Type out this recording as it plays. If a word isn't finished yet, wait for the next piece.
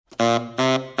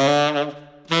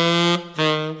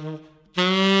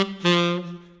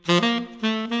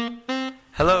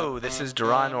is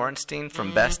Duran Ornstein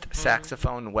from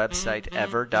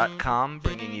BestSaxophoneWebsiteEver.com,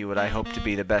 bringing you what I hope to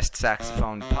be the best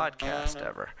saxophone podcast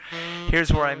ever.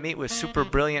 Here's where I meet with super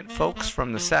brilliant folks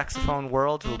from the saxophone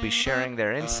world who will be sharing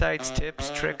their insights, tips,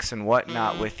 tricks, and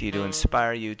whatnot with you to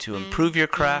inspire you to improve your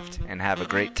craft and have a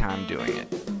great time doing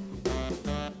it.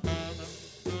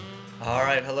 All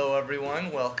right, hello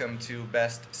everyone. Welcome to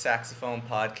Best Saxophone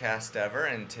Podcast Ever,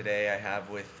 and today I have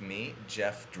with me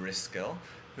Jeff Driscoll,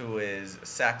 who is a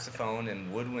saxophone and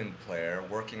woodwind player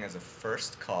working as a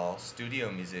first call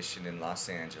studio musician in Los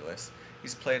Angeles.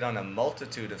 He's played on a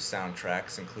multitude of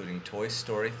soundtracks, including Toy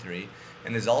Story 3,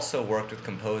 and has also worked with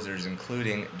composers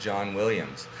including John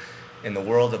Williams. In the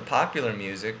world of popular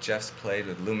music, Jeff's played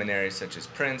with luminaries such as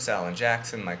Prince, Alan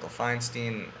Jackson, Michael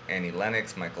Feinstein, Annie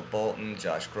Lennox, Michael Bolton,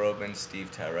 Josh Groban,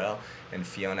 Steve Tyrell, and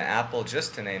Fiona Apple,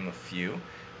 just to name a few.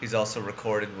 He's also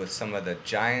recorded with some of the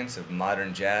giants of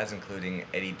modern jazz, including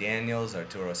Eddie Daniels,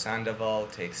 Arturo Sandoval,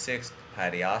 Take Six,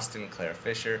 Patty Austin, Claire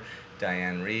Fisher,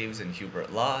 Diane Reeves, and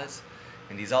Hubert Laws.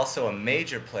 And he's also a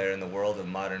major player in the world of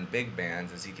modern big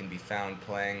bands, as he can be found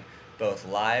playing both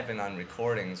live and on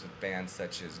recordings with bands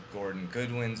such as Gordon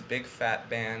Goodwin's Big Fat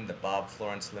Band, the Bob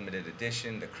Florence Limited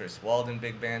Edition, the Chris Walden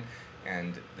Big Band,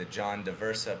 and the John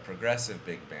DeVersa Progressive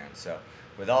Big Band. So,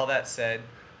 with all that said,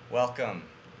 welcome,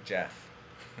 Jeff.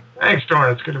 Thanks,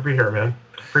 Doran. It's good to be here, man.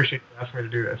 Appreciate you asking me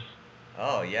to do this.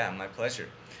 Oh, yeah, my pleasure.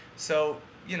 So,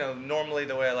 normally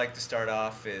the way I like to start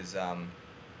off is,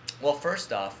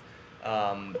 first off,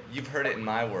 you've heard it in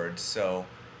my words, so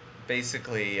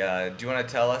basically, do you want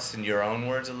to tell us in your own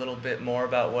words a little bit more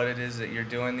about what it is that you're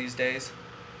doing these days?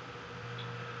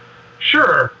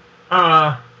 Sure.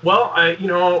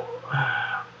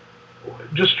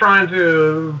 Just trying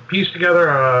to piece together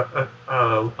a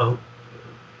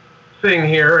thing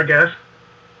here, I guess.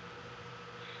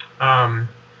 How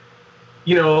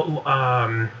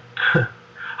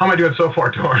am I doing so far,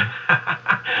 Doran?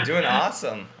 You're doing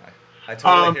awesome. I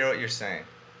totally hear what you're saying.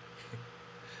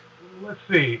 Let's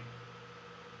see.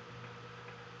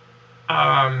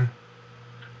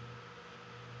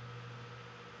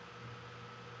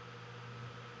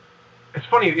 It's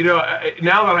funny,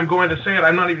 now that I'm going to say it,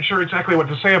 I'm not even sure exactly what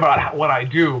to say about what I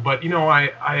do, but,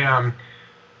 I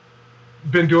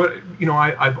been doing,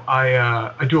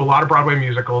 I do a lot of Broadway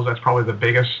musicals. That's probably the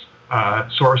biggest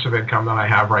source of income that I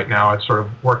have right now. It's sort of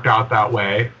worked out that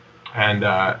way, and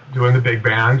doing the big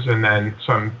bands, and then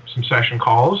some session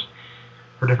calls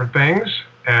for different things,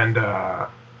 and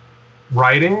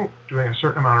writing, doing a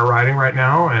certain amount of writing right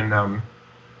now, and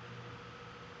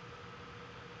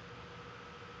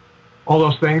all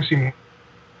those things seem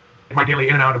my daily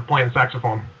in and out of playing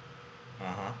saxophone.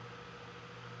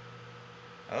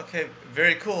 Okay,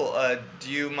 very cool. Do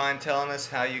you mind telling us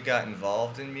how you got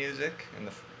involved in music, and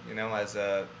as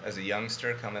a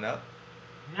youngster coming up?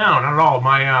 No, not at all.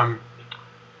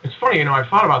 It's funny, I've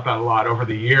thought about that a lot over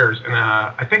the years, and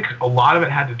I think a lot of it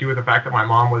had to do with the fact that my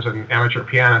mom was an amateur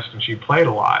pianist, and she played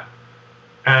a lot.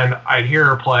 And I'd hear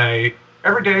her play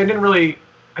every day.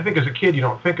 I think as a kid, you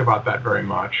don't think about that very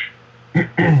much.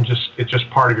 It's just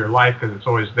part of your life because it's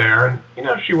always there. And,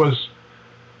 she was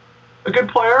a good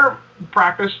player,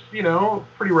 practiced,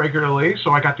 pretty regularly,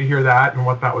 so I got to hear that and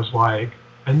what that was like.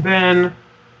 And then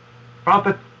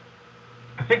I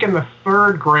think in the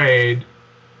third grade,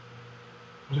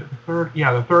 was it the third?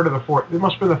 Yeah, the third or the fourth. It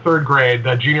must have been the third grade.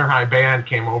 The junior high band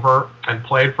came over and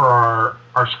played for our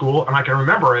school, and I can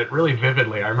remember it really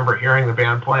vividly. I remember hearing the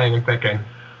band playing and thinking,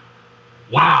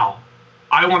 wow,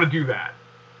 I want to do that.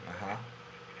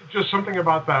 Just something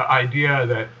about the idea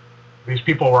that these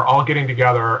people were all getting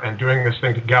together and doing this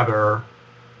thing together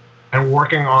and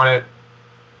working on it,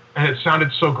 and it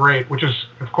sounded so great, which is,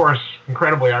 of course,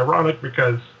 incredibly ironic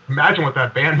because imagine what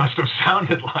that band must have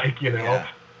sounded like, Yeah.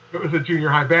 It was a junior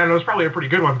high band. It was probably a pretty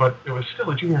good one, but it was still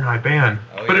a junior high band.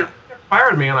 Oh, but yeah. It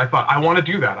inspired me, and I thought, I want to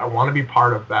do that. I want to be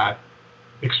part of that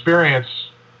experience.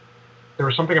 There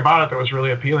was something about it that was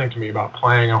really appealing to me about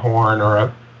playing a horn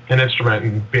or an instrument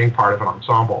and being part of an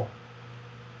ensemble.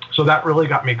 So that really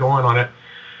got me going on it.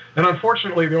 And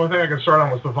unfortunately, the only thing I could start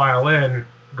on was the violin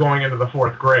going into the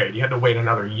fourth grade. You had to wait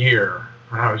another year.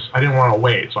 And I didn't want to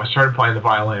wait, so I started playing the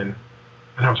violin,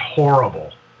 and that was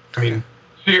horrible. I mean,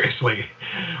 seriously,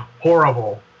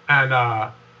 horrible.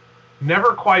 And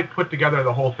never quite put together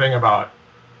the whole thing about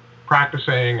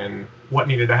practicing and what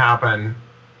needed to happen.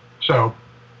 So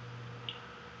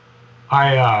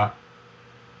I,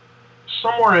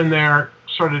 somewhere in there,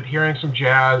 started hearing some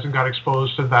jazz and got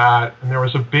exposed to that. And there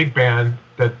was a big band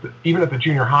that, even at the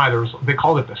junior high, they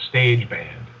called it the stage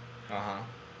band.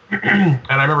 And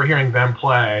I remember hearing them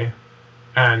play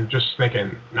and just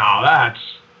thinking, no,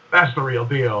 that's the real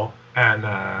deal. And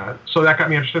so that got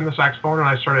me interested in the saxophone, and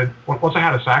I started, once I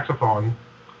had a saxophone,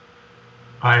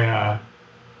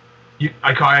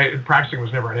 practicing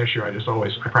was never an issue. I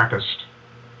practiced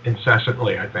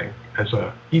incessantly, I think,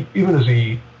 even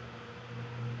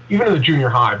in the junior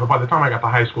high. But by the time I got to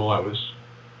high school, I was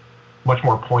much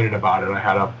more pointed about it. I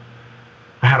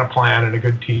had a plan and a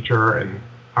good teacher, and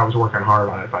I was working hard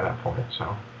on it by that point.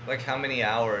 So, like, how many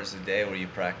hours a day were you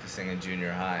practicing in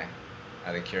junior high,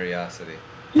 out of curiosity?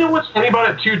 You know what's funny about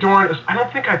it too, Doran, is I don't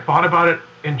think I thought about it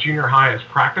in junior high as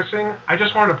practicing. I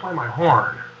just wanted to play my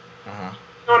horn. Uh-huh.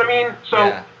 You know what I mean? So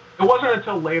yeah. It wasn't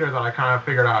until later that I kind of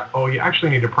figured out, oh, you actually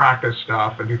need to practice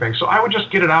stuff and do things. So I would just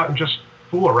get it out and just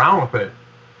fool around with it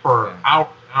for hours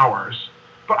and hours.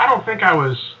 But I don't think I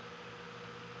was...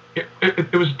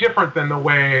 It was different than the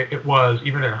way it was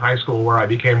even in high school, where I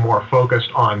became more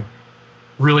focused on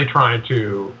really trying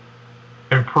to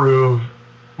improve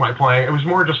my playing. It was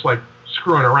more just like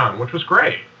screwing around, which was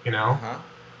great, you know? Uh-huh.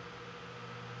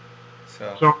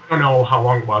 So I don't know how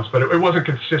long it was, but it wasn't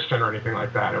consistent or anything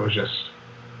like that. It was just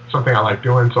something I liked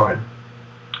doing, so I'd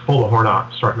pull the horn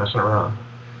out, start messing around.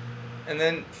 And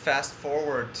then fast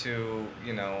forward to,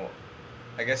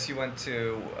 I guess you went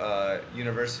to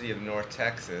University of North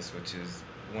Texas, which is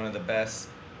one of the best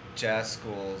jazz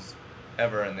schools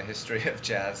ever in the history of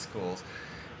jazz schools.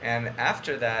 And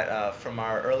after that, from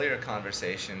our earlier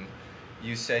conversation,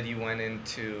 you said you went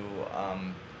into a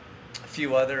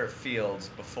few other fields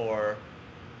before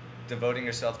devoting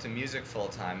yourself to music full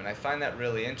time. And I find that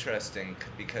really interesting,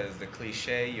 because the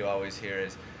cliche you always hear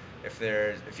is, if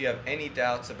you have any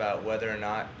doubts about whether or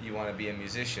not you want to be a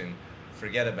musician,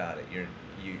 forget about it.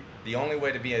 The only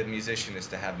way to be a musician is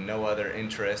to have no other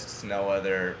interests,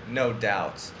 no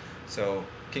doubts. So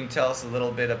can you tell us a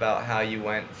little bit about how you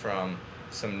went from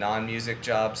some non-music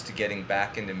jobs to getting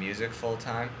back into music full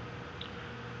time?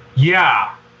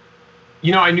 Yeah.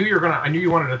 I knew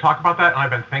you wanted to talk about that, and I've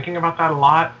been thinking about that a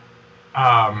lot.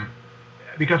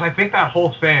 Because I think that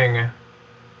whole thing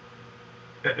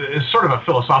is sort of a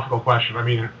philosophical question. I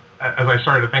mean, as I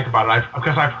started to think about it,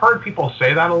 because I've heard people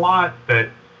say that a lot, that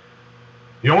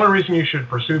the only reason you should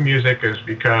pursue music is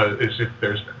if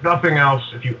there's nothing else,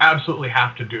 if you absolutely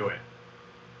have to do it.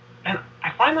 And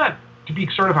I find that to be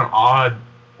sort of an odd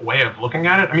way of looking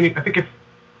at it. I mean, I think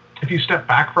if you step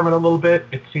back from it a little bit,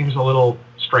 it seems a little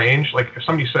strange. Like, if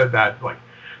somebody said that, like,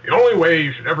 the only way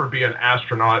you should ever be an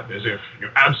astronaut is if you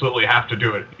absolutely have to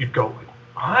do it, you'd go, like,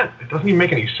 what? It doesn't even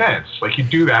make any sense. Like, you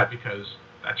do that because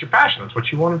that's your passion. That's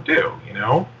what you want to do,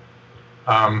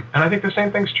 And I think the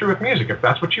same thing's true with music. If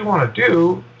that's what you want to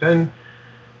do, then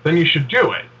you should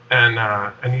do it,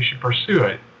 and you should pursue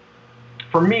it.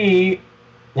 For me,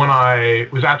 when I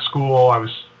was at school, I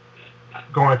was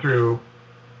going through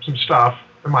some stuff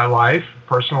in my life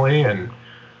personally, and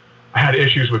I had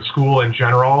issues with school in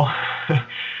general.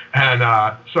 And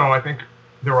so I think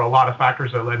there were a lot of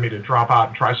factors that led me to drop out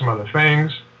and try some other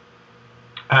things.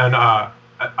 And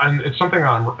it's something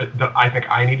that I think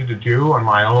I needed to do on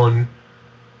my own.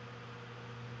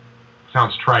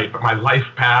 Sounds trite, but my life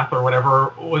path or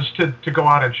whatever was to go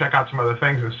out and check out some other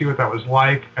things and see what that was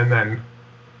like. And then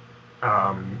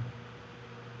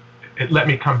it let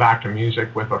me come back to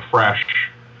music with a fresh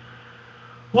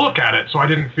look at it. So I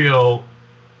didn't feel...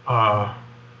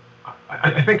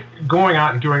 I think going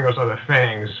out and doing those other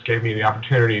things gave me the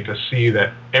opportunity to see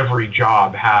that every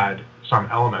job had some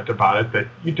element about it that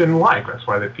you didn't like. That's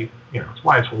why it's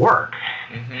why it's work.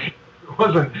 Mm-hmm.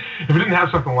 If it didn't have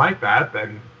something like that,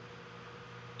 then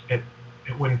it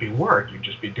wouldn't be work. You'd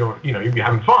just be doing, you'd be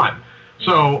having fun. Mm-hmm.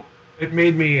 So it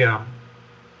made me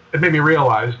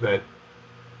realize that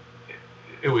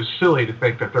it was silly to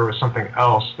think that there was something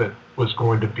else that was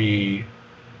going to be,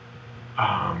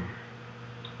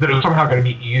 that it was somehow going to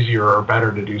be easier or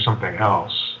better to do something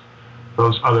else.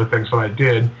 Those other things that I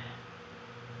did,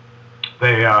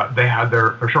 they had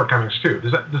their shortcomings too.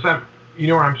 Does that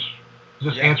where is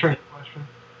this answering your question?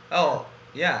 Oh,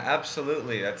 yeah,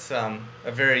 absolutely. That's a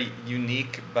very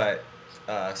unique but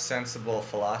sensible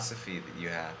philosophy that you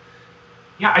have.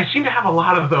 Yeah, I seem to have a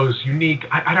lot of those unique.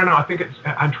 I don't know. I think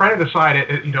I'm trying to decide.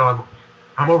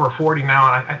 I'm over 40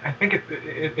 now, and I think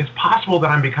it's possible that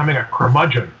I'm becoming a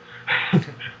curmudgeon.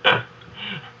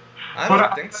 I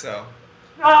don't think so.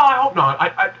 No, I hope not.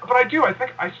 But I do. I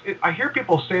think I hear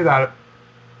people say that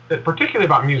particularly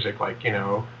about music, like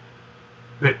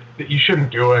that you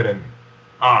shouldn't do it, and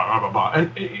blah blah blah.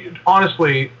 And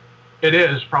honestly, it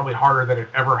is probably harder than it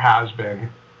ever has been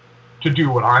to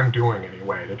do what I'm doing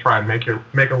anyway, to try and make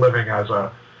a living as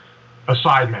a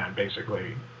sideman,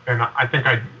 basically. And I think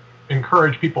I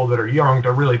encourage people that are young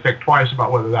to really think twice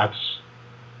about whether that's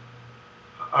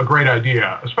a great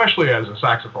idea, especially as a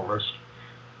saxophonist.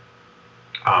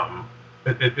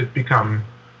 It's become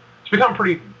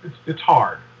pretty. It's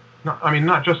hard.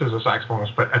 Not just as a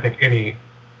saxophonist, but I think any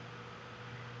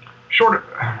short.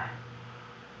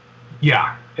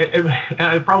 Yeah,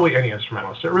 probably any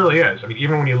instrumentalist. It really is. I mean,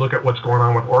 even when you look at what's going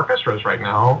on with orchestras right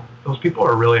now, those people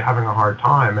are really having a hard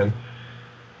time. And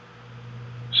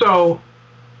so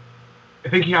I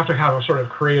think you have to have a sort of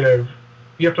creative,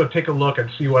 you have to take a look and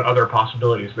see what other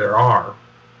possibilities there are.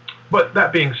 But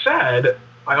that being said,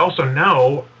 I also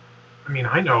know,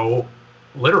 I know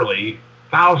literally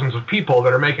thousands of people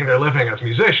that are making their living as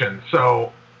musicians.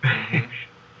 So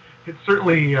it's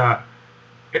certainly, I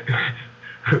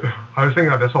was thinking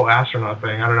about this whole astronaut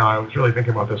thing. I don't know. I was really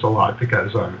thinking about this a lot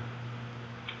because,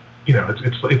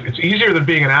 it's easier than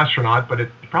being an astronaut, but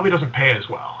it probably doesn't pay as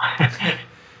well.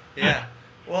 Yeah.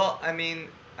 Well,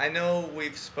 I know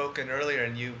we've spoken earlier,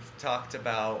 and you've talked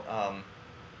about,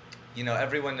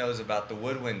 everyone knows about the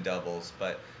woodwind doubles,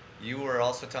 but you were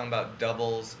also talking about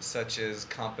doubles such as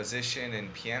composition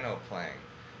and piano playing.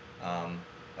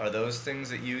 Are those things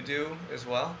that you do as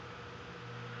well?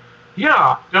 Yeah,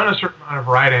 I've done a certain amount of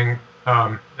writing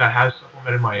that has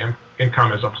supplemented my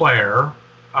income as a player.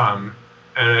 And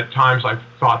at times I've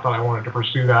thought that I wanted to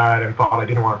pursue that and thought I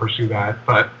didn't want to pursue that.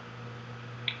 But,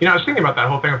 I was thinking about that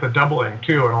whole thing with the doubling,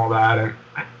 too, and all that. And,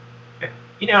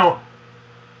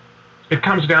 it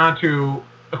comes down to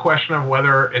a question of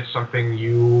whether it's something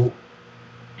you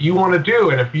want to do.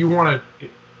 And if you want to...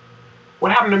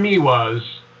 What happened to me was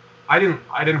I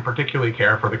didn't particularly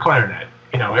care for the clarinet.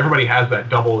 Everybody has that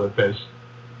double that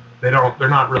they're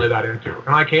not really that into.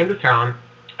 And I came to town,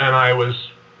 and I was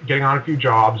getting on a few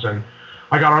jobs, and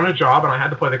I got on a job, and I had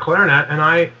to play the clarinet, and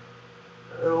I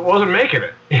wasn't making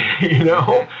it,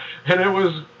 And it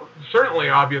was certainly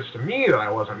obvious to me that I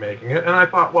wasn't making it, and I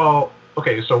thought, well,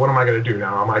 okay, so what am I going to do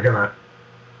now? Am I going to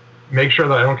make sure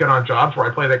that I don't get on jobs where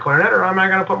I play the clarinet, or am I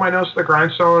going to put my nose to the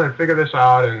grindstone and figure this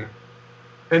out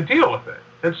and deal with it?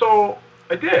 And so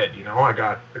I did. I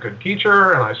got a good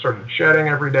teacher, and I started shedding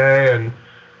every day, and,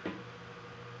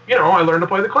 I learned to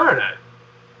play the clarinet.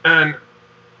 And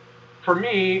for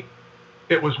me,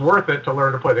 it was worth it to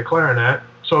learn to play the clarinet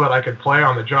so that I could play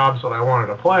on the jobs that I wanted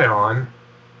to play on,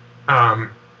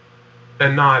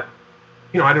 and not,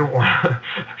 I didn't want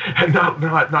and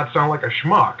not sound like a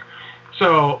schmuck.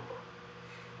 So,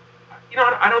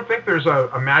 I don't think there's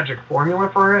a magic formula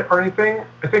for it or anything.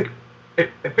 I think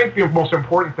the most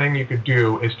important thing you could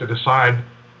do is to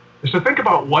think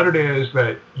about what it is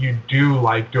that you do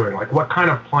like doing, like what kind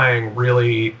of playing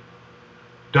really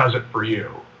does it for you.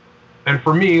 And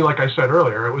for me, like I said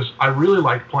earlier, I really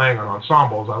liked playing on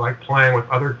ensembles. I liked playing with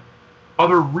other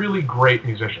really great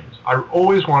musicians. I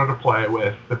always wanted to play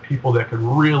with the people that could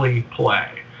really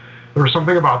play. There was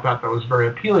something about that was very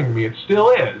appealing to me. It still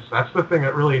is. That's the thing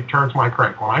that really turns my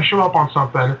crank. When I show up on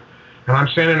something and I'm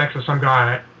standing next to some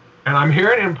guy and I'm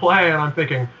hearing him play and I'm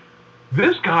thinking,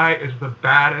 this guy is the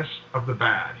baddest of the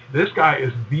bad. This guy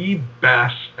is the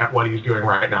best at what he's doing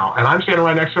right now. And I'm standing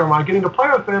right next to him. I'm getting to play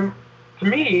with him. To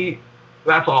me,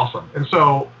 that's awesome. And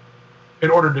so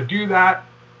in order to do that,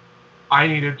 I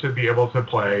needed to be able to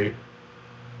play.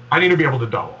 I needed to be able to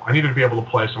double. I needed to be able to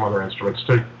play some other instruments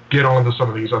to get onto some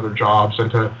of these other jobs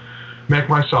and to make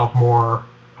myself more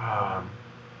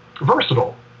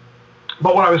versatile.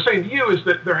 But what I was saying to you is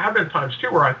that there have been times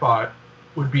too where I thought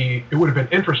it would have been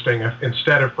interesting if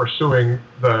instead of pursuing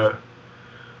the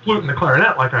flute and the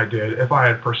clarinet like I did, if I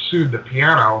had pursued the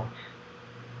piano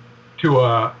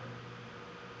to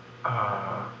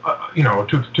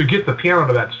to get the piano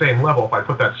to that same level. If I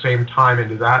put that same time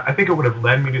into that, I think it would have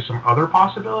led me to some other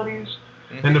possibilities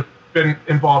and have been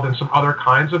involved in some other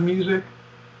kinds of music.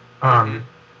 And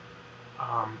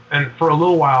for a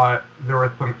little while, there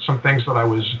were some things that I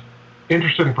was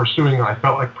interested in pursuing that I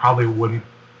felt like probably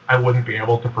I wouldn't be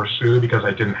able to pursue because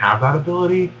I didn't have that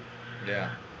ability.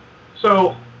 Yeah.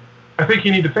 So I think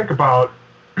you need to think about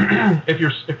if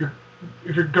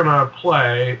you're gonna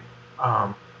play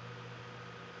on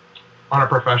a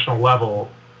professional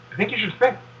level, I think you should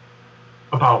think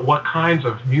about what kinds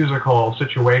of musical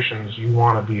situations you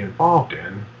want to be involved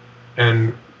in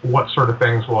and what sort of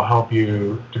things will help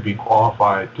you to be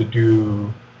qualified to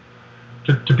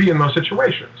be in those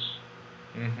situations.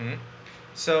 Mm-hmm.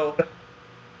 So,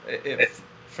 if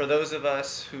for those of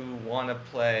us who want to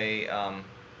play,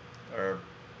 or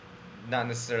not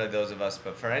necessarily those of us,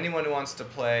 but for anyone who wants to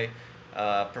play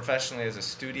professionally as a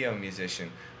studio musician,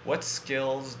 what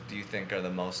skills do you think are the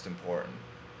most important?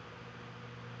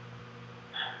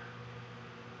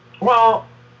 Well,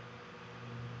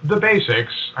 the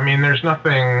basics. I mean, there's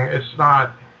nothing. It's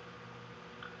not.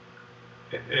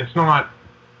 it's not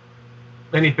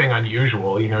anything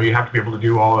unusual. You have to be able to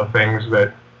do all the things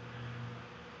that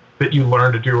you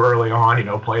learn to do early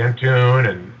on. Play in tune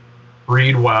and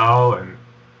read well and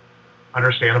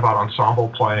understand about ensemble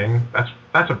playing.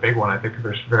 That's a big one. I think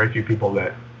there's very few people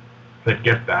that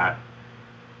get that.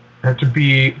 And to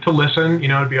listen,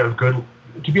 to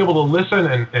be able to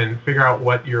listen and figure out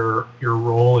what your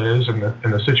role is in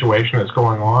the situation that's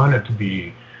going on, and to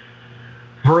be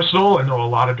versatile and know a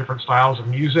lot of different styles of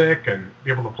music and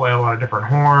be able to play a lot of different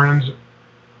horns.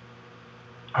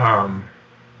 I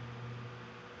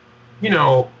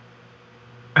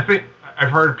think I've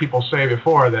heard people say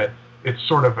before that it's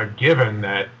sort of a given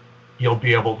that you'll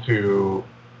be able to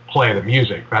play the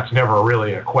music. That's never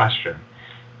really a question.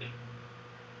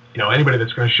 Anybody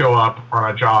that's going to show up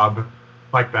on a job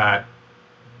like that,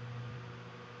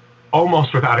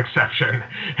 almost without exception,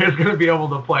 is going to be able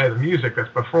to play the music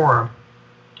that's before them.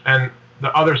 And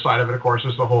the other side of it, of course,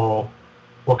 is the whole,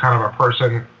 what kind of a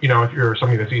person, if you're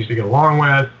somebody that's easy to get along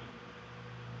with,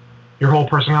 your whole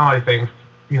personality thing,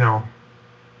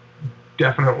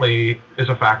 definitely is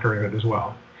a factor in it as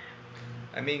well.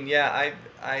 I mean, yeah,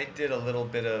 I did a little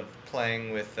bit of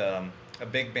playing with a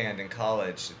big band in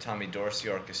college, the Tommy Dorsey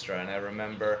Orchestra, and I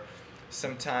remember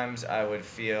sometimes I would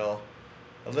feel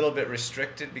a little bit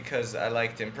restricted because I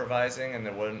liked improvising, and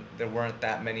there weren't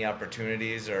that many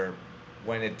opportunities, or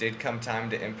when it did come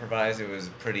time to improvise, it was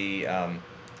pretty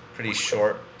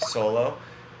short solo.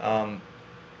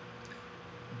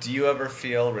 Do you ever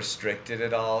feel restricted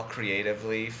at all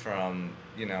creatively from,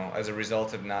 as a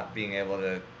result of not being able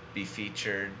to be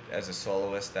featured as a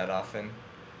soloist that often?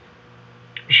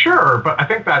 Sure, but I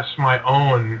think that's my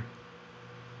own.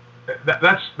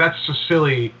 That's a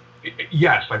silly.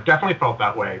 Yes, I've definitely felt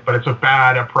that way, but it's a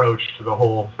bad approach to the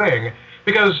whole thing,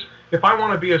 because if I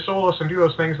want to be a soloist and do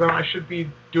those things, then I should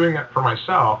be doing it for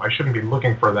myself. I shouldn't be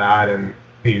looking for that in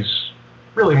these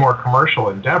really more commercial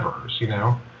endeavors.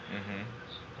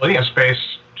 Plenty of space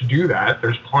to do that.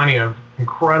 There's plenty of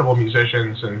incredible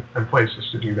musicians and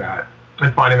places to do that.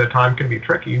 And finding the time can be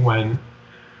tricky when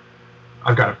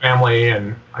I've got a family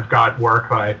and I've got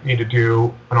work that I need to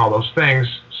do and all those things.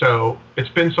 So it's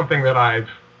been something that I've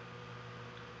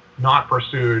not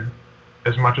pursued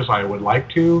as much as I would like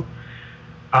to.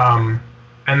 And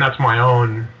that's my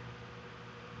own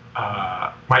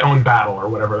battle or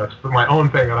whatever. That's my own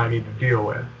thing that I need to deal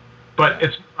with. But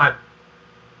it's not.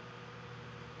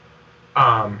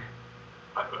 I'm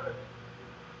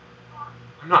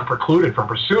not precluded from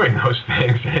pursuing those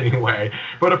things anyway.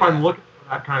 But if I'm looking for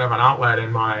that kind of an outlet in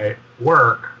my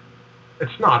work,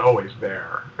 it's not always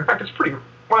there. In fact, it's pretty,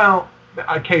 well,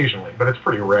 occasionally, but it's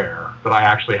pretty rare that I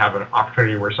actually have an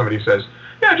opportunity where somebody says,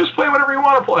 yeah, just play whatever you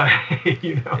want to play.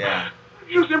 Yeah.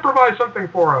 Just improvise something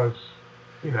for us.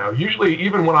 Usually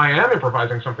even when I am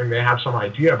improvising something, they have some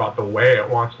idea about the way it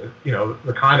wants to,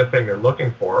 the kind of thing they're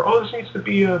looking for. Oh, this needs to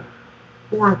be a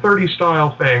 4/30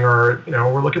 style thing, or,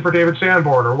 we're looking for David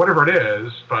Sanborn or whatever it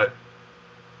is, but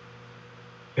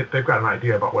they've got an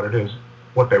idea about what it is,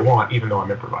 what they want, even though I'm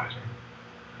improvising.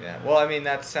 Yeah, well, I mean,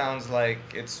 that sounds like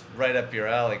it's right up your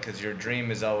alley, because your dream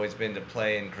has always been to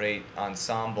play in great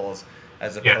ensembles,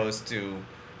 as opposed to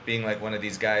being like one of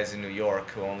these guys in New York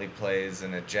who only plays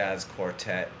in a jazz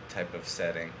quartet type of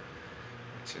setting.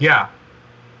 Yeah,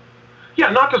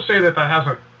 not to say that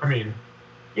hasn't, I mean,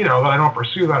 that I don't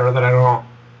pursue that, or that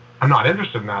I'm not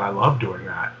interested in that. I love doing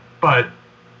that. But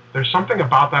there's something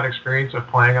about that experience of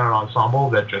playing on an ensemble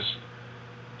that just,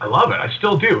 I love it. I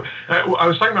still do. I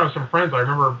was talking about with some friends. I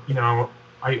remember,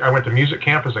 I went to music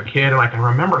camp as a kid, and I can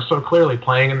remember so clearly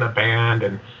playing in the band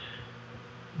and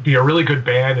be a really good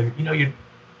band. And,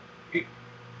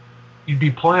 you'd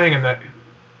be playing, and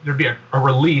there'd be a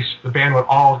release. The band would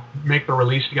all make the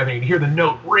release together. You'd hear the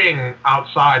note ring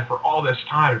outside for all this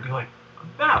time. It'd be like,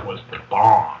 that was the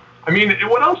bomb. I mean,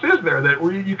 what else is there that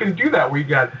you can do that? We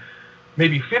got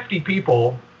maybe 50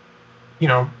 people,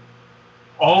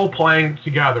 all playing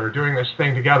together, doing this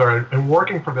thing together, and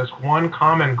working for this one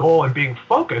common goal and being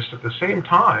focused at the same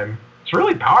time. It's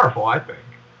really powerful, I think.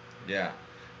 Yeah.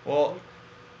 Well,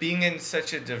 being in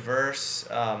such a diverse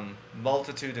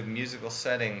multitude of musical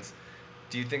settings,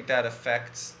 do you think that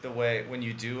affects the way when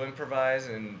you do improvise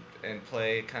and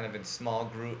play kind of in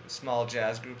small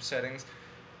jazz group settings?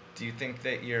 Do you think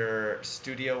that your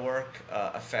studio work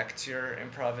affects your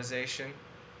improvisation?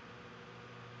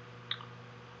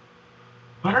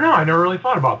 I don't know. I never really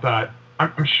thought about that.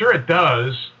 I'm sure it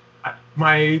does.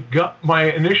 My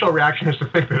initial reaction is to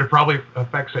think that it probably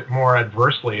affects it more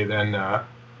adversely than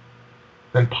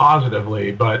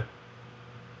positively. But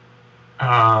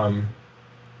I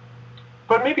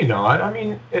but maybe not. I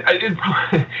mean, it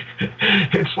probably,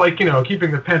 it's like,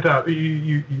 keeping the pent up,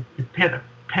 you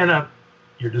pen up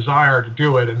your desire to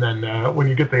do it, and then when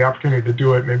you get the opportunity to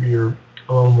do it, maybe you're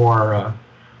a little more,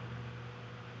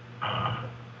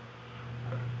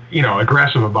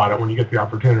 aggressive about it when you get the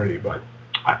opportunity. But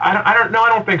I don't know. I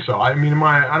don't think so. I mean,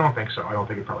 I don't think so. I don't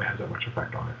think it probably has that much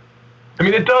effect on it. I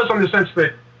mean, it does in the sense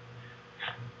that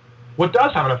what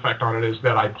does have an effect on it is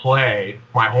that I play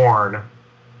my horn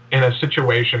in a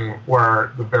situation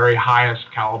where the very highest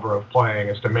caliber of playing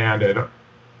is demanded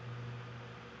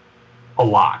a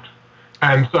lot.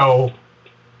 And so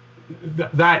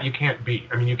that you can't beat.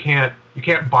 I mean, you can't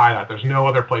buy that. There's no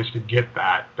other place to get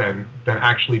that than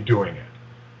actually doing it.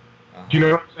 Do you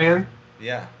know what I'm saying?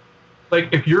 Yeah.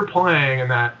 Like, if you're playing in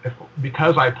that,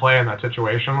 because I play in that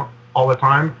situation all the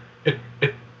time,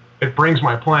 it brings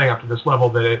my playing up to this level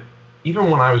that even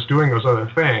when I was doing those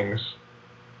other things,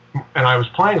 and I was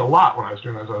playing a lot when I was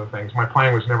doing those other things, my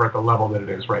playing was never at the level that it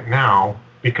is right now,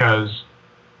 because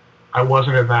I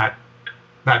wasn't in that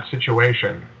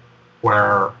situation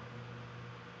where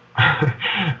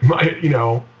my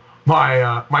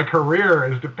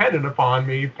career is dependent upon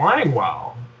me playing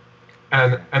well.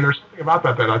 And there's something about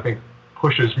that I think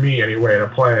pushes me anyway to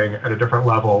playing at a different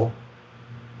level,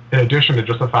 in addition to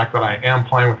just the fact that I am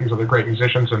playing with these other great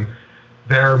musicians and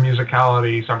their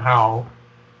musicality somehow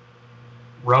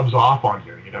rubs off on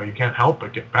you. You can't help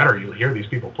but get better. You hear these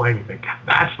people playing, you think,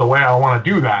 that's the way I want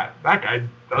to do that. That guy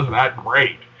does that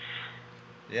great.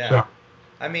 Yeah. So,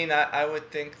 I mean, I would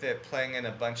think that playing in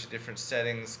a bunch of different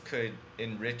settings could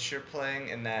enrich your playing,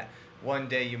 in that one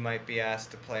day you might be asked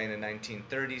to play in a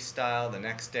 1930s style, the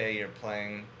next day you're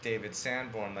playing David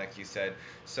Sanborn, like you said.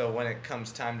 So when it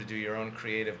comes time to do your own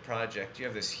creative project, you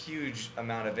have this huge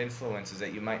amount of influences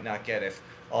that you might not get if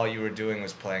all you were doing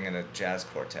was playing in a jazz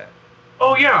quartet.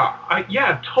 Oh,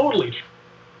 yeah. Totally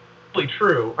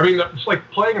true. I mean, it's like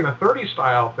playing in the 30s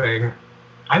style thing.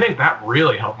 I think that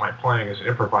really helped my playing as an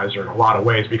improviser in a lot of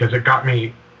ways, because it got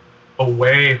me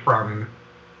away from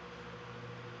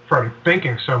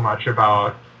thinking so much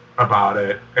about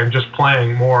it and just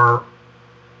playing more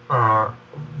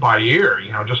by ear.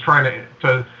 Just trying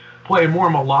to play more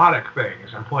melodic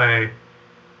things and play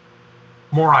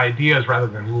more ideas rather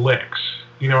than licks.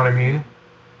 You know what I mean?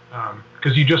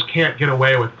 Because you just can't get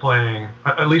away with playing.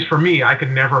 At least for me, I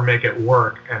could never make it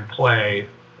work and play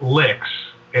licks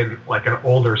in like an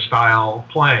older style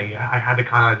playing. I had to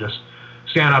kind of just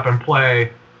stand up and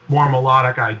play more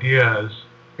melodic ideas,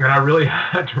 and I really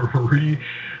had to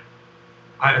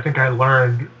I think I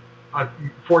learned,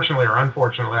 fortunately or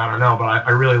unfortunately, I don't know, but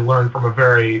I really learned from a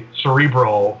very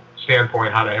cerebral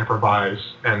standpoint how to improvise,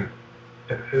 and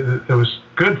it was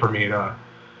good for me to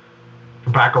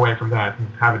back away from that and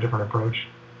have a different approach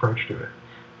to it.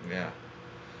 Yeah.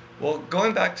 Well,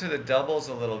 going back to the doubles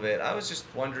a little bit, I was just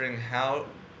wondering how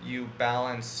you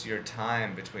balance your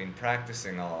time between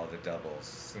practicing all of the doubles,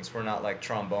 since we're not like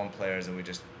trombone players and we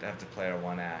just have to play our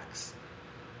one acts.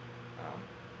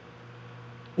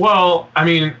 Well, I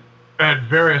mean, at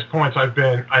various points I've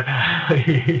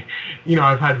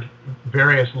had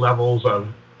various levels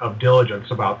of diligence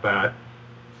about that.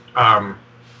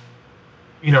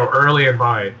 Early in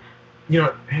my,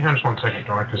 hang on just 1 second,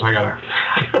 John, because I gotta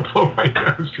blow my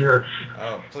nose here.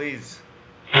 Oh, please.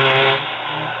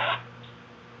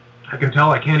 I can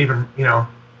tell I can't even,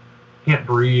 can't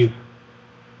breathe.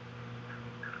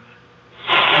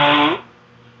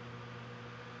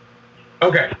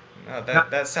 Okay. No,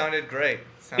 that sounded great.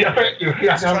 Yeah, thank you.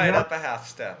 Yeah, let's try it up a half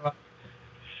step.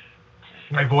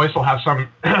 My voice will have some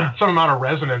amount of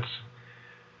resonance.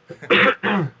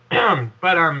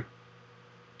 But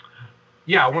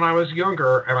yeah, when I was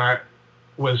younger and I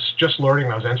was just learning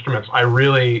those instruments, I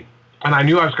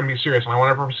knew I was going to be serious, and I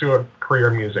wanted to pursue a career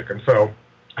in music. And so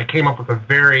I came up with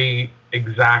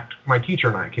my teacher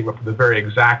and I came up with a very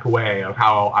exact way of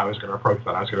how I was going to approach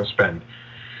that. I was going to spend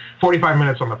 45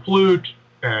 minutes on the flute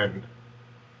and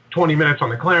 20 minutes on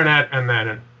the clarinet, and then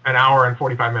an hour and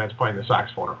 45 minutes playing the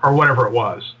saxophone, or whatever it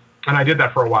was. And I did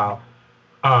that for a while.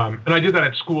 And I did that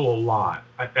at school a lot.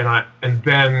 And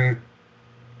then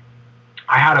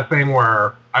I had a thing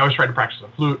where I always tried to practice the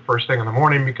flute first thing in the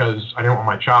morning because I didn't want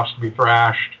my chops to be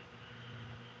thrashed.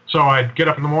 So I'd get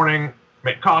up in the morning,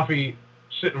 make coffee,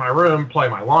 sit in my room, play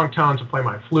my long tones, and play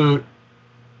my flute.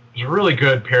 It was a really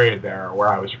good period there where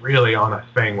I was really on a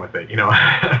thing with it.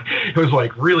 It was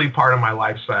like really part of my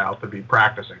lifestyle to be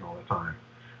practicing all the time.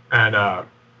 And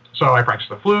so I practiced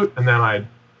the flute, and then I'd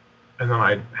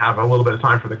have a little bit of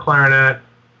time for the clarinet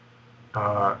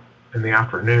in the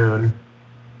afternoon.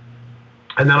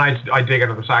 And then I dig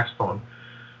into the saxophone.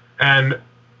 And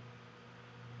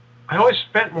I always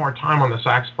spent more time on the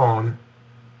saxophone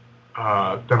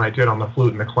than I did on the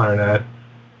flute and the clarinet.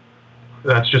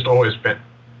 That's just always been,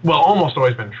 well, almost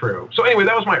always been true. So anyway,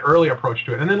 that was my early approach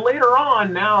to it. And then later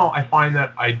on, now I find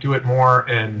that I do it more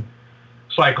in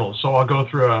cycles. So I'll go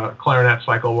through a clarinet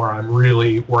cycle where I'm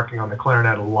really working on the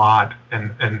clarinet a lot,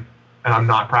 and I'm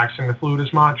not practicing the flute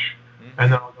as much.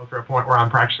 And then I'll go through a point where I'm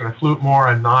practicing the flute more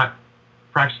and not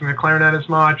practicing the clarinet as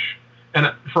much. And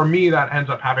for me, that ends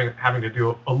up having to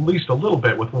do at least a little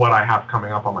bit with what I have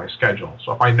coming up on my schedule.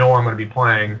 So if I know I'm going to be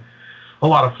playing a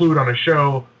lot of flute on a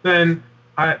show, then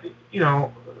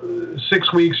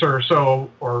 6 weeks or so,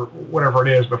 or whatever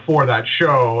it is before that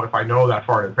show, if I know that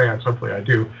far in advance, hopefully I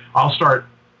do, I'll start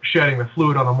shedding the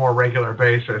flute on a more regular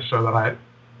basis so that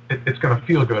it's going to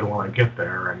feel good when I get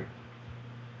there. And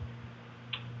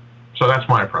so that's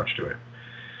my approach to it.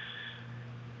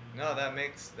 No, that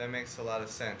makes a lot of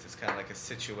sense. It's kind of like a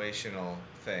situational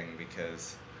thing,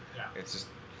 because it's just,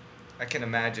 I can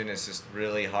imagine it's just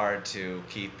really hard to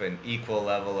keep an equal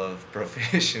level of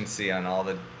proficiency on all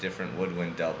the different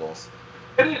woodwind doubles.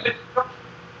 I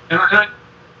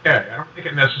don't think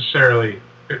it necessarily,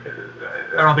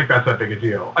 I don't think that's that big a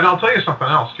deal. And I'll tell you something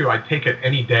else too. I take it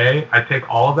any day. I take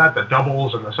all of that, the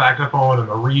doubles and the saxophone and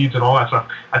the reeds and all that stuff.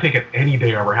 I take it any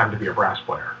day over having to be a brass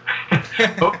player.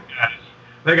 Those guys,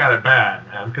 they got it bad,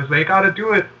 man, because they got to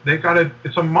do it.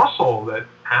 It's a muscle that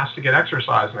has to get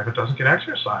exercised, and if it doesn't get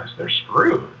exercised, they're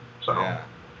screwed. So I'm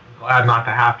glad not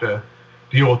to have to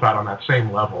deal with that on that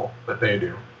same level that they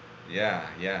do. Yeah,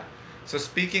 yeah. So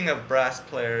speaking of brass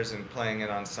players and playing in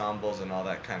ensembles and all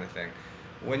that kind of thing,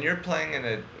 when you're playing in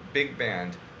a big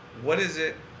band, what is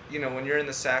it, when you're in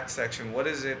the sax section, what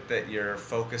is it that you're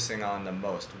focusing on the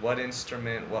most? What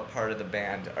instrument, what part of the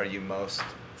band are you most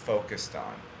focused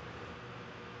on?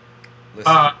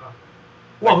 Listen,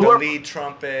 the lead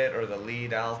trumpet or the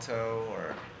lead alto,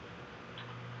 or?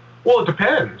 Well, it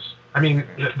depends. I mean,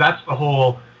 that's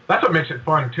what makes it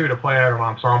fun too, to play at an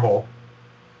ensemble.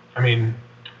 I mean,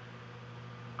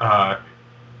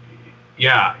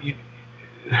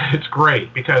 it's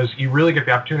great because you really get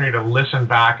the opportunity to listen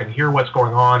back and hear what's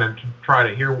going on and to try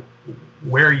to hear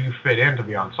where you fit into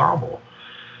the ensemble.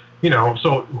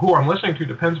 So who I'm listening to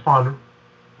depends upon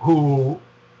who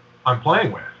I'm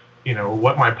playing with.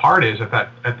 What my part is at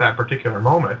that particular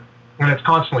moment, and it's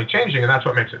constantly changing, and that's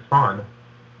what makes it fun.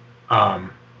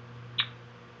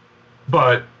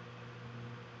 But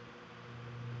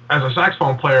as a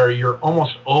saxophone player, you're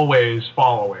almost always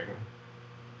following,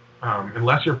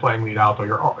 unless you're playing lead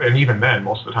alto. And even then,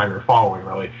 most of the time you're following,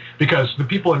 really, because the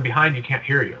people in behind you can't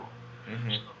hear you.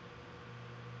 Mm-hmm. So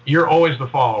you're always the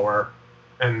follower,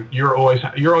 and you're always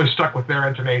stuck with their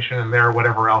intonation and their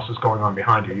whatever else is going on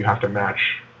behind you. You have to match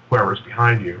whoever's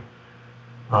behind you.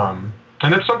 And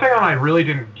it's something that I really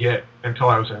didn't get until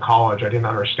I was in college. I didn't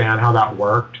understand how that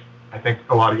worked. I think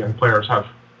a lot of young players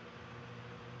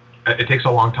it takes a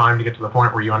long time to get to the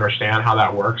point where you understand how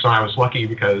that works. And I was lucky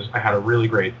because I had a really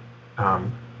great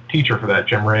teacher for that,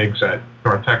 Jim Riggs at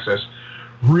North Texas,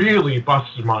 really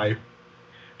busted my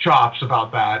chops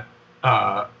about that,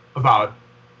 about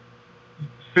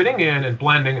fitting in and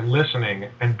blending and listening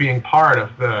and being part of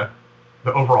the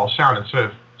overall sound instead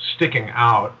of sticking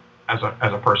out as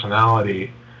a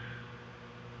personality.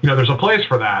 There's a place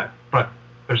for that, but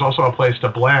there's also a place to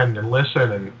blend and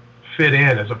listen and fit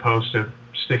in as opposed to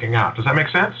sticking out. Does that make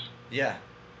sense? Yeah.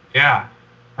 Yeah.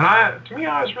 And I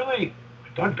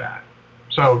dug that.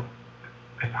 So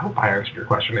I hope I answered your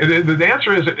question. The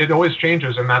answer is it always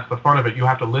changes, and that's the fun of it. You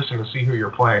have to listen to see who you're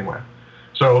playing with.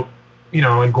 So,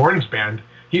 in Gordon's band,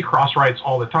 he cross-writes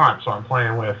all the time. So I'm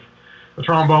playing with the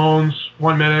trombones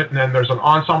 1 minute, and then there's an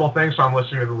ensemble thing, so I'm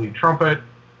listening to the lead trumpet,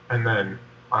 and then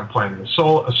I'm playing the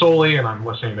soli, and I'm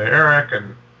listening to Eric,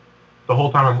 and the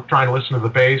whole time I'm trying to listen to the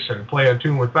bass and play in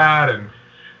tune with that, and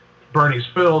Bernie's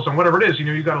fills, and whatever it is,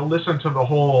 you got to listen to the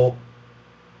whole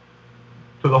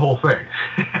thing.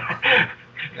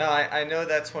 No, I know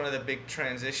that's one of the big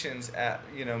transitions at,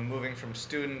 moving from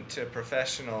student to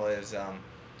professional is,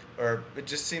 or it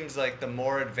just seems like the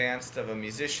more advanced of a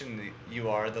musician you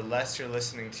are, the less you're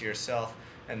listening to yourself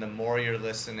and the more you're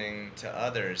listening to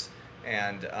others.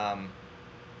 And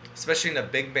especially in a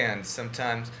big band,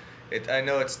 sometimes I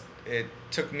know it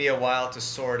took me a while to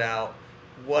sort out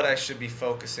what I should be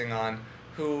focusing on,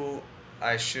 who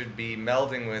I should be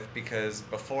melding with, because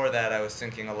before that I was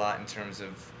thinking a lot in terms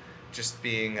of just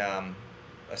being a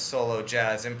solo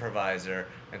jazz improviser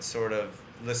and sort of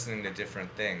listening to different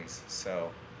things.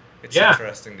 So it's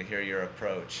interesting to hear your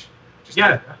approach.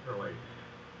 Definitely.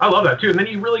 I love that too. And then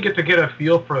you really get a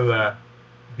feel for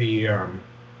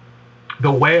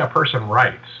the way a person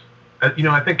writes.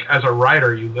 I think as a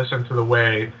writer, you listen to the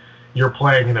way you're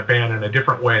playing in a band in a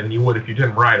different way than you would if you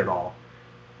didn't write at all.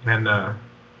 And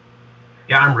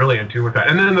yeah, I'm really in tune with that.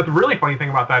 And then the really funny thing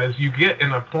about that is you get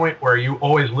in a point where you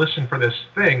always listen for this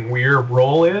thing where your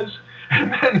role is,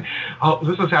 and then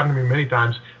this has happened to me many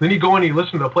times. Then you go and you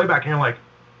listen to the playback, and you're like,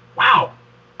 wow,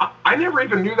 I never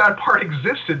even knew that part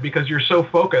existed, because you're so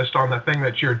focused on the thing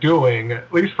that you're doing.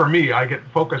 At least for me, I get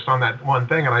focused on that one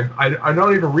thing, and I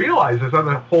don't even realize this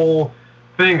other whole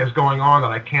thing is going on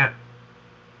that I can't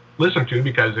listen to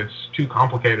because it's too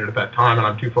complicated at that time, and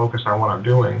I'm too focused on what I'm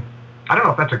doing. I don't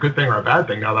know if that's a good thing or a bad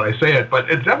thing now that I say it, but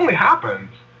it definitely happens.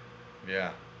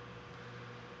 Yeah.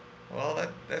 Well,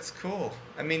 that's cool.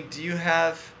 I mean, do you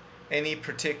have any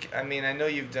I mean, I know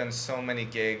you've done so many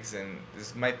gigs, and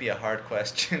this might be a hard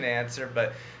question to answer,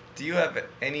 but do you have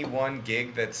any one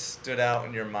gig that stood out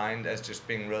in your mind as just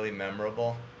being really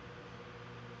memorable?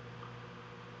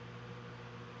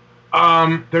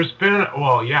 There's been,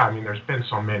 well, yeah, I mean, there's been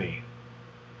so many.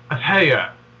 I tell you,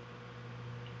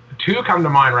 two come to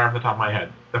mind right off the top of my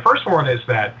head. The first one is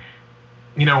that,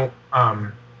 yeah,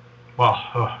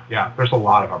 there's a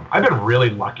lot of them. I've been really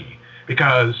lucky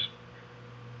because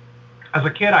as a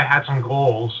kid, I had some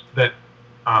goals that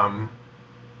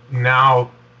now,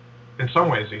 in some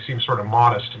ways, they seem sort of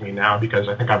modest to me now, because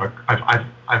I think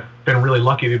I've been really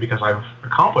lucky because I've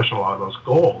accomplished a lot of those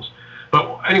goals.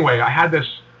 But anyway, I had this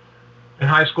in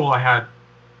high school. I had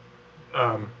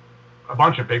a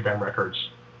bunch of big band records.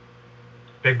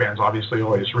 Big bands obviously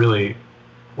always really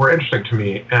were interesting to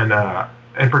me, and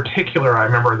in particular, I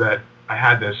remember that I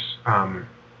had this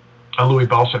a Louis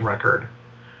Bellson record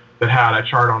that had a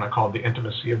chart on it called "The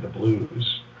Intimacy of the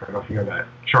Blues." I don't know if you know that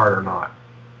chart or not.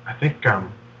 I think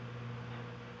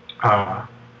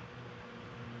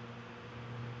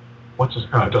what's his?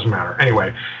 It doesn't matter.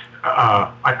 Anyway,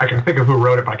 I can think of who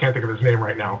wrote it, but I can't think of his name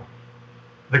right now.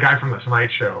 The guy from The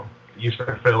Tonight Show used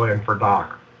to fill in for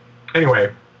Doc.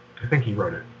 Anyway, I think he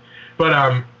wrote it. But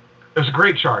it was a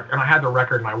great chart, and I had the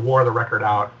record, and I wore the record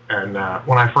out. And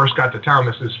when I first got to town,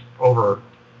 this is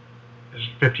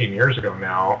 15 years ago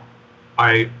now,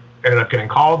 I ended up getting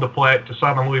called to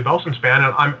sub on Louis Bellson's band,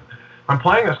 and I'm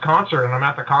playing this concert, and I'm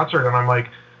at the concert, and I'm like,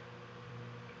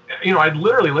 I'd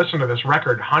literally listened to this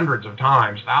record hundreds of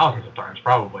times, thousands of times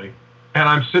probably, and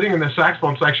I'm sitting in the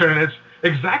saxophone section, and it's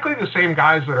exactly the same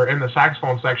guys that are in the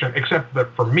saxophone section, except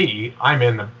that for me, I'm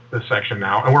in the section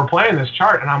now, and we're playing this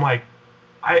chart, and I'm like,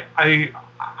 I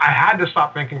had to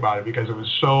stop thinking about it because it was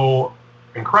so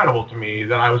incredible to me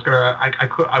that I was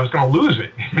gonna lose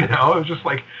it. It was just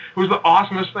like, it was the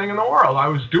awesomest thing in the world. I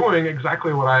was doing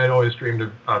exactly what I had always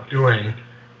dreamed of doing,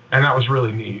 and that was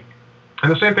really neat.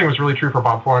 And the same thing was really true for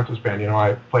Bob Florence's band.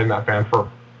 I played in that band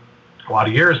for a lot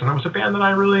of years, and it was a band that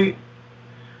I really,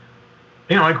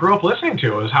 I grew up listening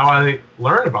to. It was how I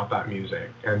learned about that music,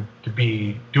 and to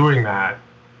be doing that,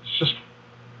 it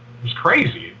was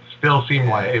crazy. It still seemed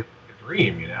like a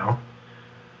dream,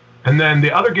 And then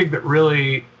the other gig that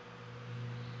really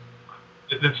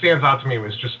that stands out to me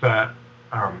was just that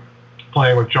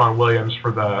playing with John Williams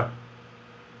for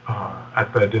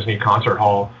at the Disney Concert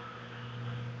Hall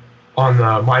on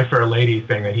the My Fair Lady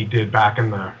thing that he did back in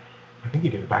the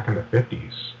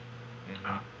 50s.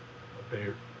 Mm-hmm.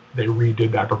 They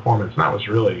redid that performance, and that was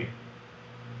really,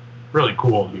 really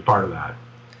cool to be part of that.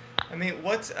 I mean,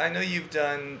 I know you've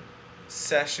done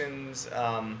sessions,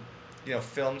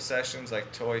 film sessions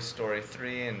like Toy Story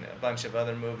 3 and a bunch of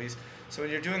other movies. So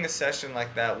when you're doing a session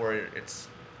like that where it's,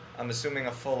 I'm assuming,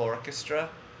 a full orchestra,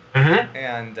 mm-hmm.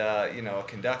 and a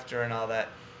conductor and all that,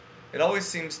 it always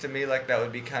seems to me like that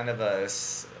would be kind of a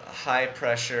high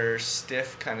pressure,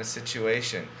 stiff kind of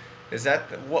situation. Is that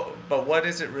but what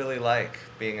is it really like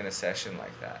being in a session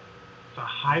like that? It's a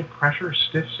high pressure,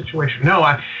 stiff situation. No,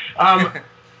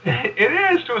 it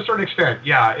is to a certain extent.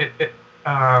 Yeah, it's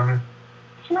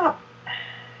not.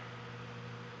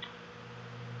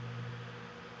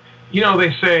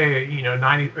 They say,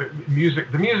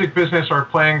 the music business or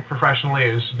playing professionally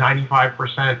is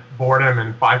 95% boredom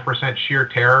and 5% sheer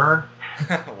terror.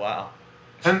 Wow.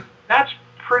 And that's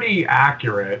pretty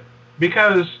accurate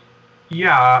because,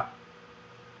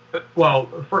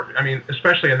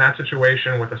 especially in that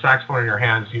situation with the saxophone in your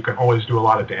hands, you can always do a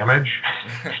lot of damage.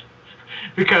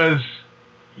 Because,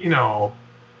 I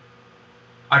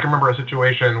can remember a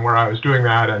situation where I was doing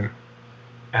that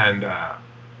and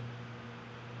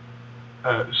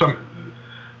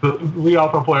the lead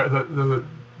alto player,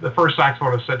 the first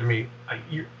saxophonist said to me,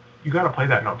 you got to play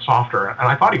that note softer. And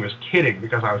I thought he was kidding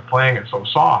because I was playing it so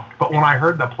soft. But when I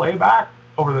heard the playback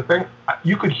over the thing,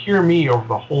 you could hear me over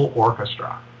the whole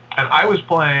orchestra. And I was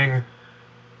playing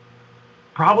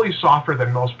probably softer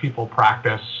than most people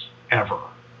practice ever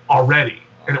already,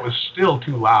 and it was still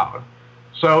too loud.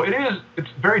 So it's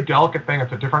a very delicate thing.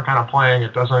 It's a different kind of playing.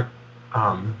 It doesn't,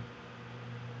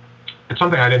 it's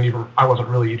something I wasn't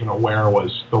really even aware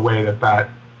was the way that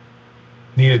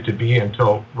needed to be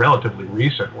until relatively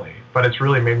recently. But it's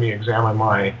really made me examine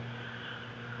my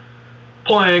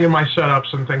playing and my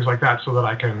setups and things like that so that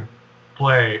I can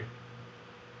play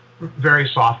very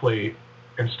softly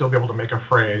and still be able to make a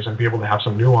phrase and be able to have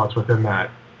some nuance within that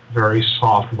very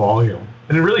soft volume.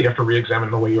 And then really you have to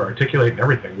re-examine the way you articulate and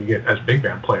everything. You get, as big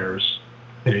band players,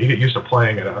 you get used to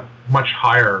playing at a much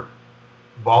higher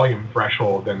volume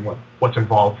threshold than what's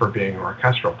involved for being an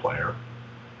orchestral player.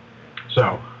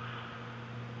 So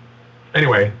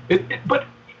anyway, but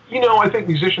I think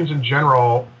musicians in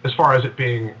general, as far as it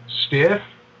being stiff,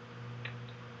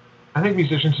 I think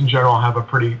musicians in general have a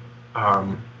pretty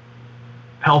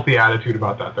healthy attitude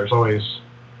about that. There always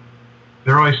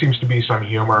seems to be some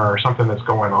humor or something that's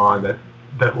going on that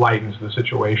lightens the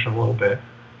situation a little bit.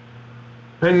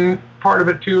 And part of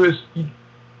it too is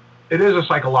it is a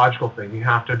psychological thing. You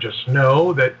have to just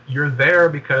know that you're there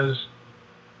because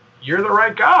you're the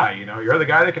right guy. You're the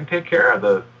guy that can take care of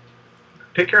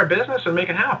business and make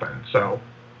it happen. So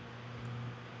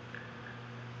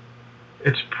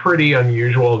it's pretty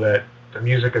unusual that the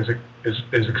music is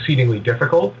exceedingly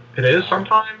difficult. It is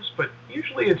sometimes, but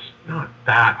usually it's not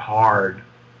that hard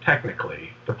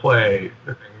technically to play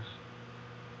the things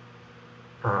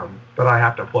that I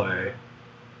have to play,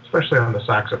 especially on the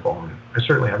saxophone. I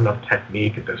certainly have enough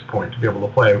technique at this point to be able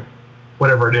to play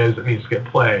whatever it is that needs to get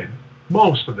played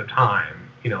most of the time,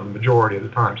 the majority of the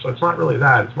time. So it's not really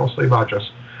that. It's mostly about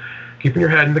just keeping your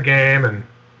head in the game and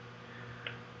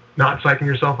not psyching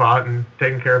yourself out and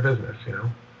taking care of business,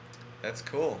 That's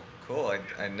cool.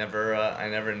 I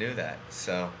never knew that.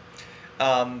 So,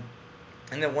 and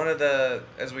then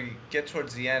as we get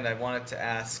towards the end, I wanted to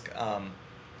ask,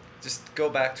 just go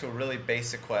back to a really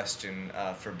basic question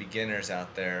for beginners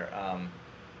out there.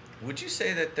 Would you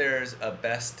say that there's a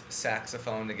best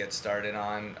saxophone to get started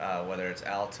on, whether it's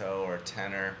alto or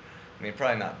tenor? I mean,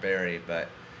 probably not Barry, but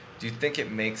do you think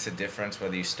it makes a difference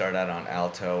whether you start out on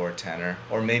alto or tenor,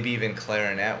 or maybe even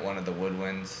clarinet, one of the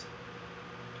woodwinds?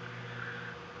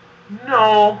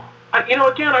 No, again,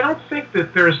 I don't think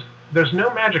that there's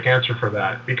no magic answer for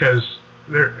that, because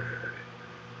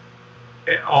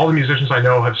all the musicians I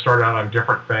know have started out on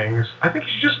different things. I think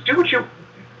you should just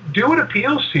do what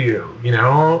appeals to you.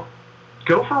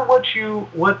 Go for if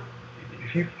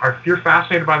you're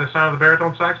fascinated by the sound of the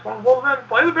baritone saxophone, well then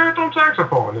play the baritone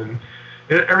saxophone, and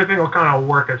everything will kind of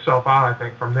work itself out, I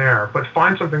think, from there. But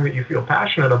find something that you feel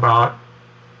passionate about,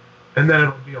 and then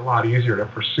it'll be a lot easier to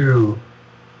pursue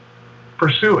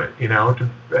it,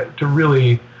 to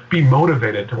really be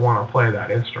motivated to want to play that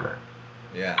instrument.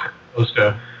 Yeah. As opposed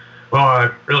to, well,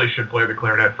 I really should play the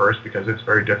clarinet first because it's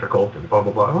very difficult and blah,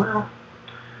 blah, blah. Well,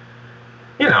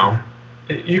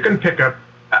 you can pick up.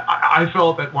 I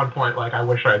felt at one point like I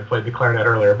wish I had played the clarinet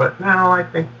earlier, but now I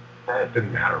think it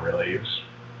didn't matter really. It was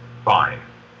fine.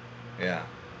 Yeah.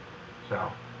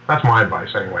 So that's my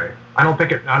advice anyway. I don't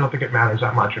think it matters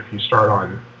that much if you start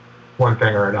on one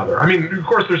thing or another. I mean, of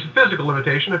course, there's a physical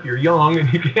limitation. If you're young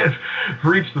and you can't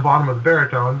reach the bottom of the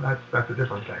baritone, that's a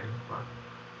different thing. But.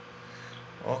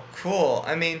 Well, cool.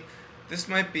 I mean, this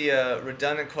might be a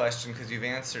redundant question because you've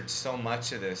answered so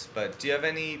much of this, but do you have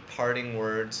any parting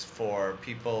words for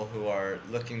people who are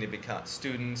looking to become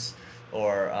students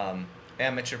or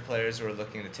amateur players who are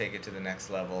looking to take it to the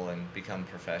next level and become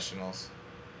professionals?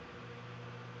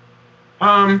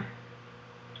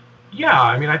 Yeah,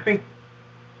 I mean, I think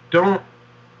don't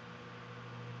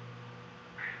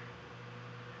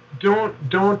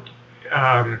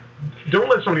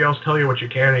let somebody else tell you what you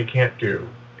can and you can't do.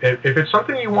 If it's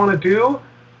something you want to do,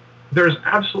 there's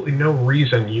absolutely no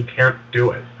reason you can't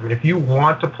do it. I mean, if you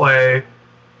want to play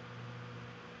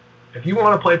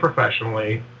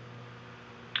professionally,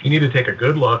 you need to take a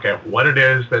good look at what it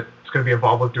is that's going to be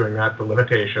involved with doing that, the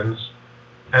limitations,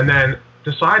 and then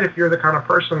decide if you're the kind of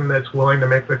person that's willing to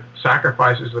make the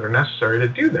sacrifices that are necessary to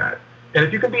do that. And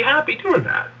if you can be happy doing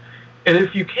that. And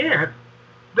if you can't,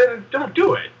 then don't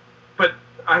do it. But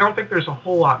I don't think there's a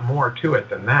whole lot more to it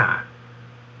than that.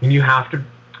 I mean,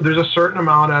 there's a certain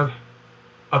amount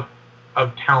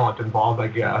of talent involved, I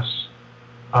guess.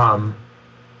 Although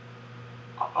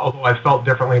I felt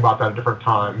differently about that at different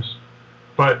times.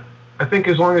 But I think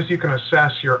as long as you can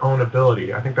assess your own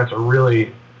ability, I think that's a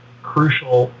really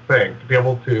crucial thing, to be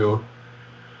able to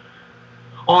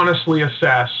honestly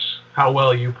assess how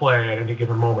well you play at any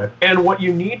given moment and what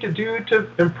you need to do to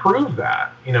improve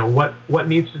that. What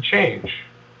needs to change.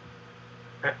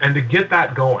 and to get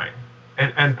that going,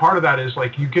 and part of that is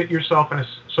like you get yourself in a,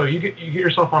 so you get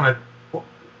yourself on a,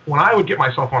 when I would get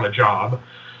myself on a job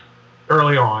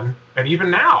early on, and even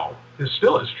now, this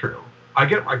still is true. I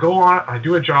go on, I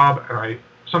do a job, and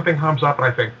something comes up, and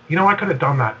I think, I could have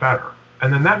done that better.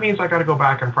 And then that means I got to go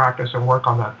back and practice and work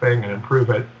on that thing and improve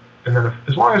it. And then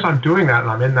as long as I'm doing that and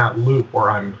I'm in that loop where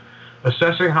I'm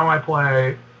assessing how I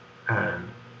play and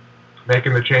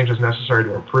making the changes necessary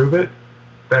to improve it,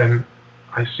 then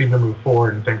I seem to move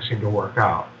forward and things seem to work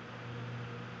out.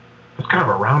 It's kind of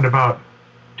a roundabout,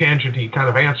 tangent-y kind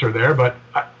of answer there, but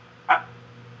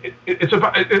it's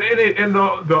about in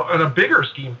a bigger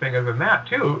scheme thing than that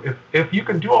too. If you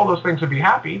can do all those things and be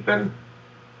happy, then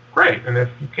great. And if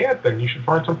you can't, then you should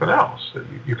find something else that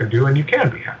you can do and you can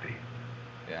be happy.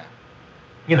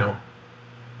 Yeah.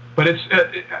 But it's.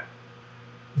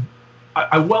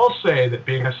 I will say that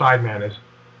being a sideman is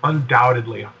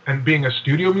undoubtedly, and being a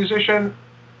studio musician,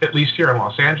 at least here in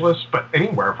Los Angeles, but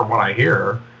anywhere from what I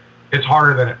hear, it's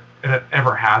harder than it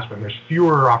ever has been. There's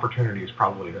fewer opportunities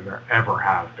probably than there ever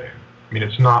have been. I mean,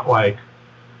 it's not like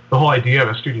the whole idea of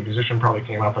a studio musician probably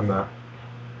came up in the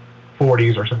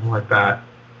 40s or something like that.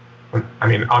 I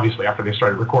mean, obviously after they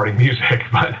started recording music,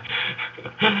 but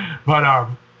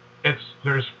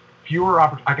there's fewer.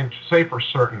 I can say for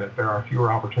certain that there are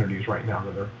fewer opportunities right now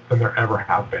than there ever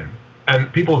have been.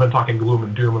 And people have been talking gloom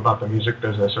and doom about the music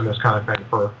business and this kind of thing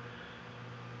for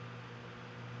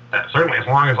certainly as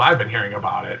long as I've been hearing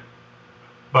about it.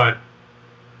 But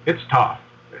it's tough.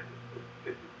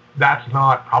 That's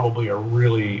not probably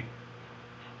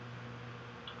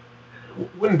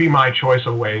wouldn't be my choice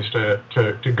of ways to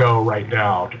go right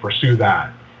now to pursue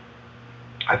that.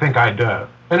 I think I'd,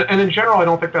 and in general, I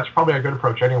don't think that's probably a good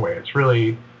approach anyway. It's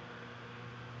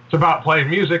about playing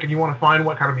music, and you want to find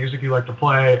what kind of music you like to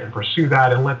play and pursue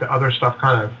that and let the other stuff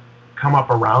kind of come up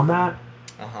around that.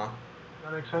 Uh-huh. Does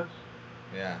that make sense?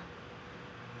 Yeah.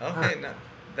 Okay, no,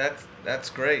 that's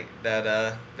great.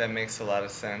 That makes a lot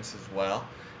of sense as well.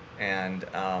 And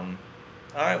all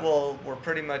right, well, we're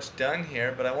pretty much done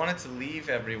here, but I wanted to leave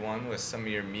everyone with some of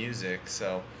your music.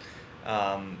 So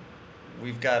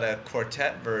we've got a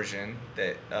quartet version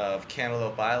of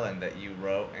Cantaloupe Island that you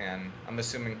wrote, and I'm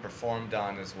assuming performed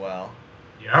on as well.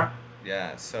 Yeah.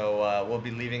 Yeah, so we'll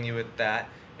be leaving you with that.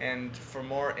 And for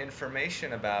more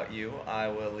information about you, I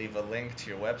will leave a link to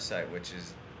your website, which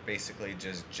is basically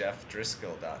just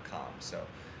jeffdriscoll.com. So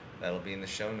that'll be in the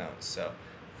show notes. So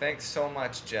thanks so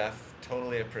much, Jeff.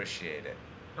 Totally appreciate it.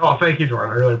 Oh, thank you,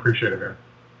 Jordan. I really appreciate it, man.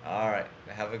 All right.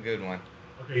 Have a good one.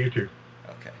 Okay, you too.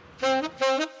 Okay.